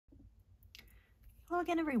Hello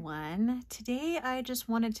again, everyone. Today I just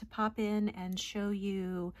wanted to pop in and show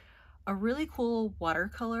you a really cool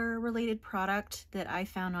watercolor related product that I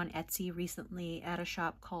found on Etsy recently at a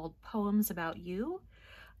shop called Poems About You.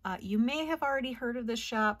 You may have already heard of this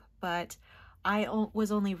shop, but I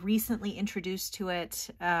was only recently introduced to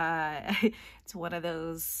it. It's one of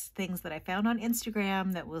those things that I found on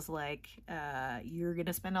Instagram that was like, you're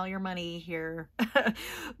gonna spend all your money here.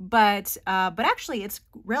 but actually it's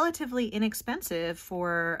relatively inexpensive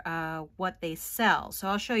for what they sell. So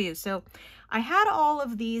I'll show you. So I had all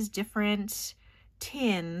of these different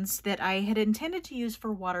tins that I had intended to use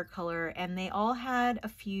for watercolor, and they all had a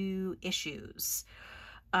few issues.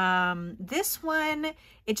 This one,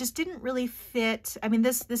 it just didn't really fit. I mean,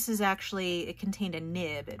 this is actually, it contained a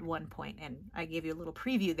nib at one point, and I gave you a little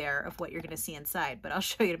preview there of what you're going to see inside, but I'll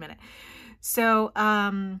show you in a minute. So,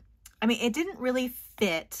 I mean, it didn't really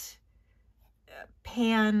fit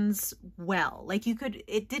pans well. Like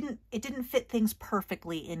it didn't fit things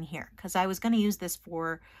perfectly in here, because I was going to use this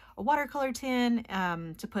for a watercolor tin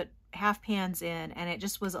to put half pans in, and it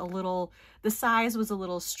just was a little, the size was a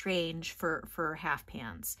little strange for half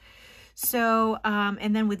pans. So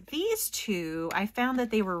and then with these two, I found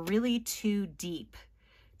that they were really too deep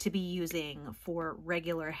to be using for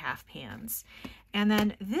regular half pans. And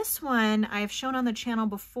then this one I've shown on the channel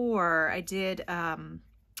before. I did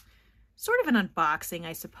sort of an unboxing,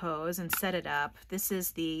 I suppose, and set it up. This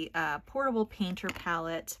is the Portable Painter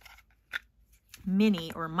Palette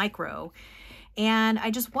Mini or Micro. And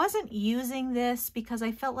I just wasn't using this because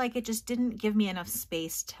I felt like it just didn't give me enough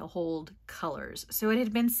space to hold colors. So it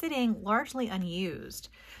had been sitting largely unused,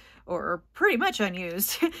 or pretty much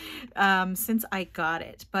unused, since I got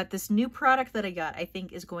it. But this new product that I got, I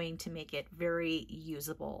think, is going to make it very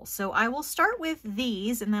usable. So I will start with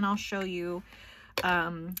these, and then I'll show you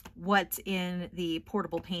what's in the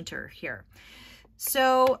portable painter here.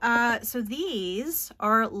 So, so these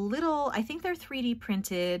are little, I think they're 3D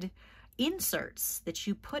printed inserts that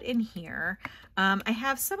you put in here. I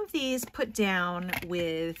have some of these put down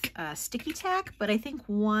with sticky tack, but I think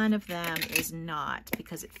one of them is not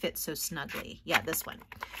because it fits so snugly. Yeah, this one.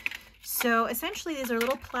 So essentially these are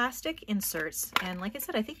little plastic inserts, and like I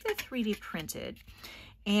said, I think they're 3D printed,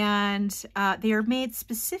 and they are made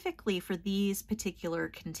specifically for these particular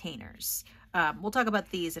containers. We'll talk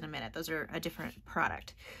about these in a minute. Those are a different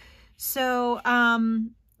product. So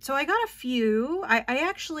so I got a few. I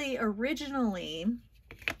actually originally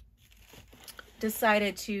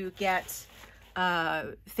decided to get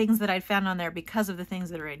things that I'd found on there because of the things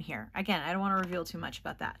that are in here. Again, I don't want to reveal too much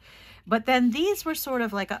about that. But then these were sort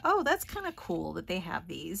of like, oh, that's kind of cool that they have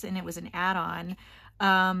these, and it was an add-on.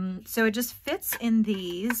 So it just fits in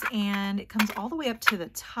these, and it comes all the way up to the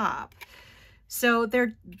top. So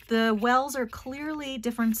the wells are clearly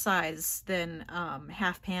different size than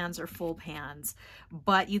half pans or full pans,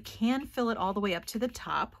 but you can fill it all the way up to the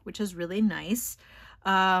top, which is really nice.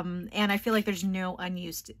 And I feel like there's no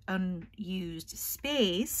unused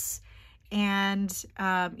space. And,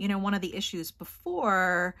 you know, one of the issues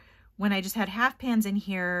before when I just had half pans in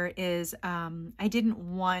here is I didn't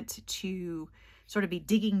want to sort of be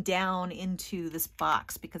digging down into this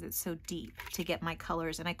box because it's so deep to get my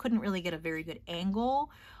colors, and I couldn't really get a very good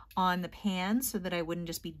angle on the pan so that I wouldn't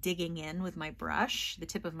just be digging in with my brush, the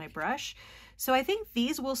tip of my brush. So I think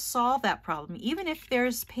these will solve that problem. Even if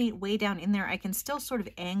there's paint way down in there, I can still sort of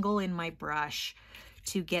angle in my brush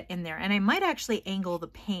to get in there. And I might actually angle the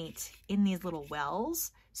paint in these little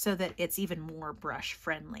wells so that it's even more brush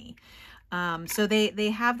friendly. So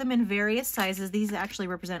they have them in various sizes. These actually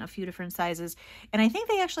represent a few different sizes. And I think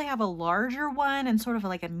they actually have a larger one and sort of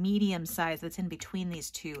like a medium size that's in between these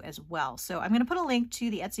two as well. So I'm going to put a link to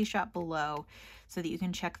the Etsy shop below so that you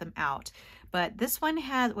can check them out. But this one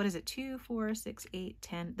has, what is it? 2, 4, 6, 8,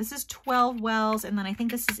 10. This is 12 wells. And then I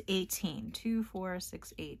think this is 18. 2, 4,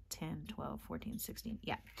 6, 8, 10, 12, 14, 16.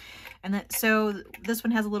 Yeah. And then, so this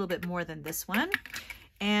one has a little bit more than this one.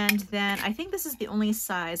 And then I think this is the only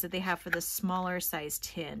size that they have for the smaller size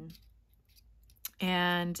tin.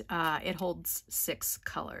 And it holds 6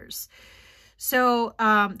 colors. So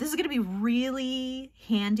this is going to be really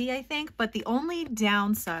handy, I think. But the only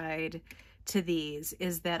downside to these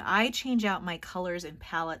is that I change out my colors and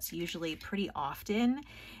palettes usually pretty often.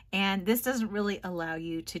 And this doesn't really allow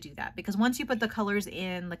you to do that, because once you put the colors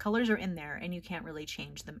in, the colors are in there and you can't really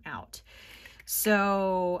change them out.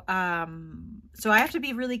 So, so I have to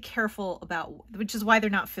be really careful about, which is why they're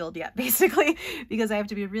not filled yet, basically, because I have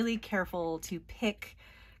to be really careful to pick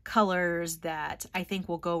colors that I think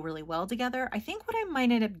will go really well together. I think what I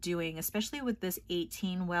might end up doing, especially with this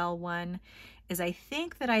 18 well one, is I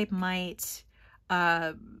think that I might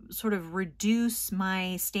sort of reduce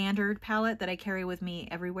my standard palette that I carry with me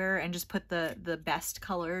everywhere and just put the best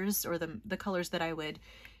colors, or the colors that I would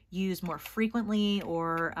use more frequently,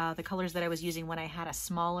 or the colors that I was using when I had a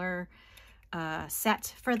smaller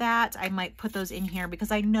set for that. I might put those in here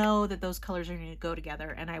because I know that those colors are going to go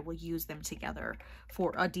together and I will use them together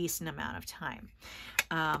for a decent amount of time.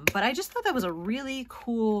 But I just thought that was a really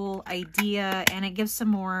cool idea, and it gives some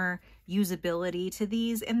more usability to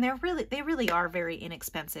these, and they really are very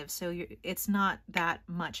inexpensive, so it's not that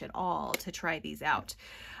much at all to try these out.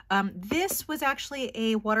 This was actually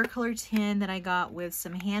a watercolor tin that I got with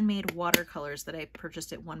some handmade watercolors that I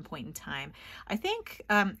purchased at one point in time. I think,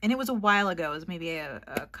 and it was a while ago, it was maybe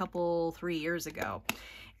a couple, 3 years ago.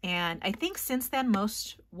 And I think since then,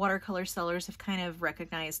 most watercolor sellers have kind of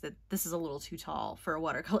recognized that this is a little too tall for a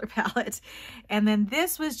watercolor palette. And then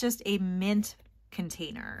this was just a mint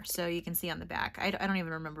container. So you can see on the back, I don't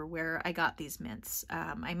even remember where I got these mints.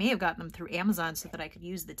 I may have gotten them through Amazon so that I could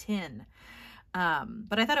use the tin.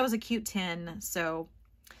 But I thought it was a cute tin, so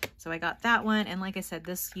I got that one. And like I said,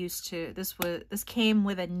 this came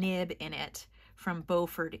with a nib in it from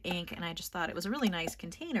Beaufort ink, and I just thought it was a really nice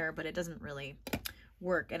container, but it doesn't really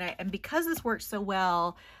work. And because this works so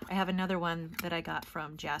well, I have another one that I got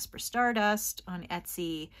from Jasper Stardust on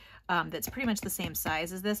Etsy, that's pretty much the same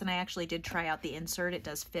size as this, and I actually did try out the insert. It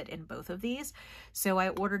does fit in both of these, so I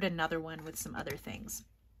ordered another one with some other things.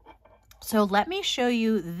 So let me show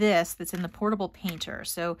you this that's in the portable painter.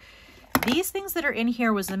 So these things that are in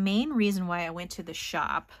here was the main reason why I went to the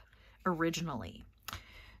shop originally.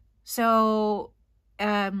 So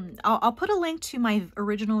I'll put a link to my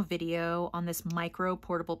original video on this micro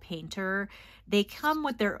portable painter. They come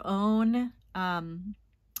with their own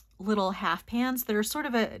little half pans that are sort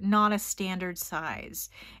of not a standard size,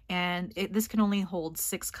 and this can only hold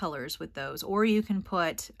 6 colors with those, or you can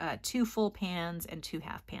put 2 full pans and 2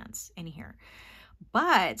 half pans in here.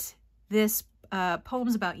 But this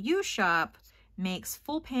Poems About You shop makes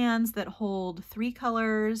full pans that hold 3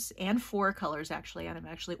 colors and 4 colors actually, and I've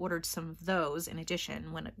actually ordered some of those in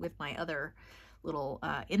addition with my other little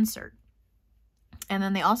insert. And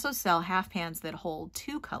then they also sell half pans that hold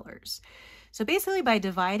 2 colors. So basically by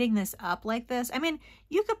dividing this up like this, I mean,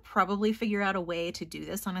 you could probably figure out a way to do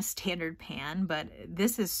this on a standard pan, but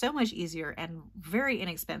this is so much easier and very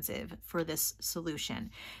inexpensive for this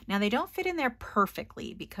solution. Now they don't fit in there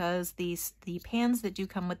perfectly because the pans that do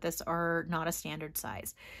come with this are not a standard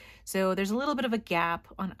size. So there's a little bit of a gap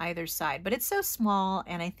on either side, but it's so small,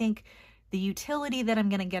 and I think the utility that I'm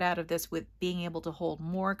going to get out of this with being able to hold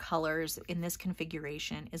more colors in this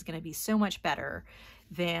configuration is going to be so much better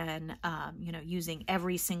than, you know, using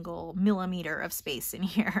every single millimeter of space in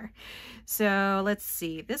here. So let's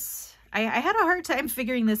see. This, I had a hard time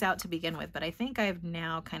figuring this out to begin with, but I think I've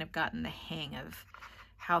now kind of gotten the hang of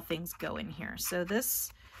how things go in here. So this,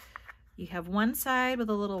 you have one side with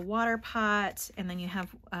a little water pot, and then you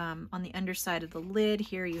have on the underside of the lid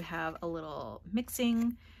here, you have a little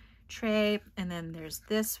mixing tray, and then there's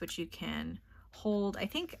this which you can hold, I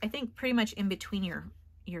think pretty much in between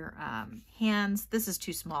your hands. This is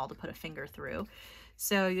too small to put a finger through,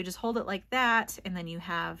 so you just hold it like that, and then you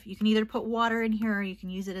can either put water in here or you can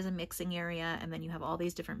use it as a mixing area, and then you have all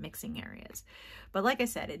these different mixing areas. But like I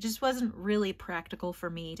said, it just wasn't really practical for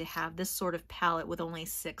me to have this sort of palette with only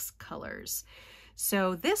 6 colors.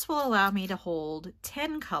 So this will allow me to hold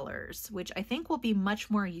 10 colors, which I think will be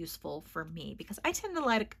much more useful for me because I tend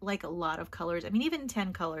to like a lot of colors. I mean, even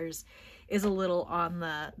 10 colors is a little on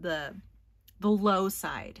the low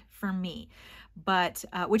side for me, but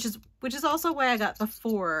which is also why I got the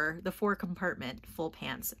four compartment full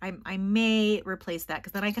pans. I may replace that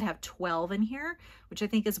because then I could have 12 in here, which I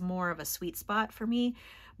think is more of a sweet spot for me.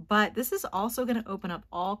 But this is also going to open up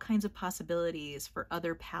all kinds of possibilities for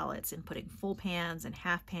other palettes in putting full pans and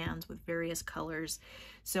half pans with various colors.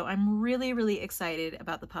 So I'm really, really excited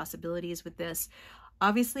about the possibilities with this.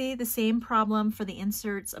 Obviously, the same problem for the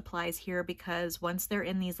inserts applies here because once they're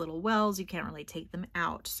in these little wells, you can't really take them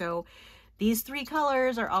out. So these 3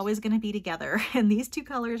 colors are always going to be together, and these 2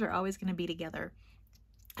 colors are always going to be together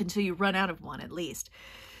until you run out of one at least.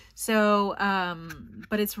 So,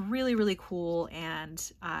 but it's really, really cool,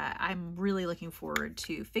 and I'm really looking forward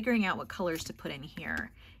to figuring out what colors to put in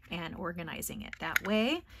here and organizing it that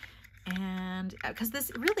way. And because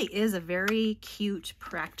this really is a very cute,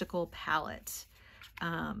 practical palette,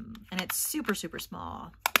 and it's super, super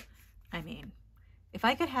small. I mean, if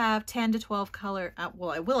I could have 10 to 12 color,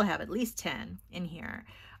 well, I will have at least 10 in here.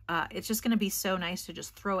 It's just going to be so nice to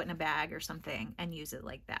just throw it in a bag or something and use it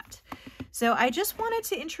like that. So I just wanted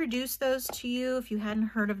to introduce those to you if you hadn't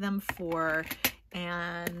heard of them before.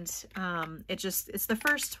 And it's the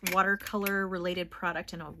first watercolor related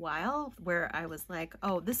product in a while where I was like,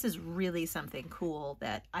 oh, this is really something cool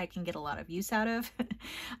that I can get a lot of use out of.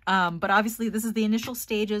 But obviously this is the initial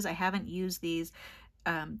stages. I haven't used these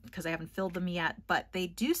because I haven't filled them yet, but they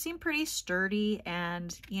do seem pretty sturdy.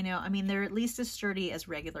 And, you know, I mean, they're at least as sturdy as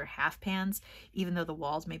regular half pans, even though the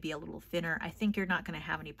walls may be a little thinner. I think you're not going to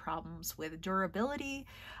have any problems with durability.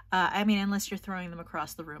 I mean, unless you're throwing them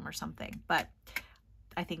across the room or something, but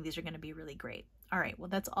I think these are going to be really great. All right, well,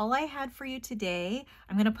 that's all I had for you today.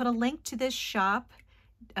 I'm going to put a link to this shop,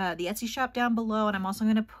 the Etsy shop, down below, and I'm also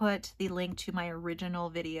going to put the link to my original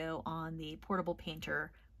video on the Portable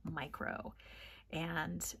Painter Micro.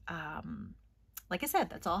 And like I said,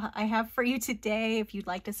 that's all I have for you today. If you'd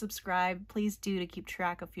like to subscribe, please do, to keep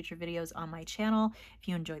track of future videos on my channel. If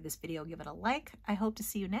you enjoyed this video, give it a like. I hope to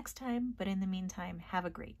see you next time, but in the meantime, have a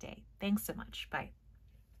great day. Thanks so much. Bye.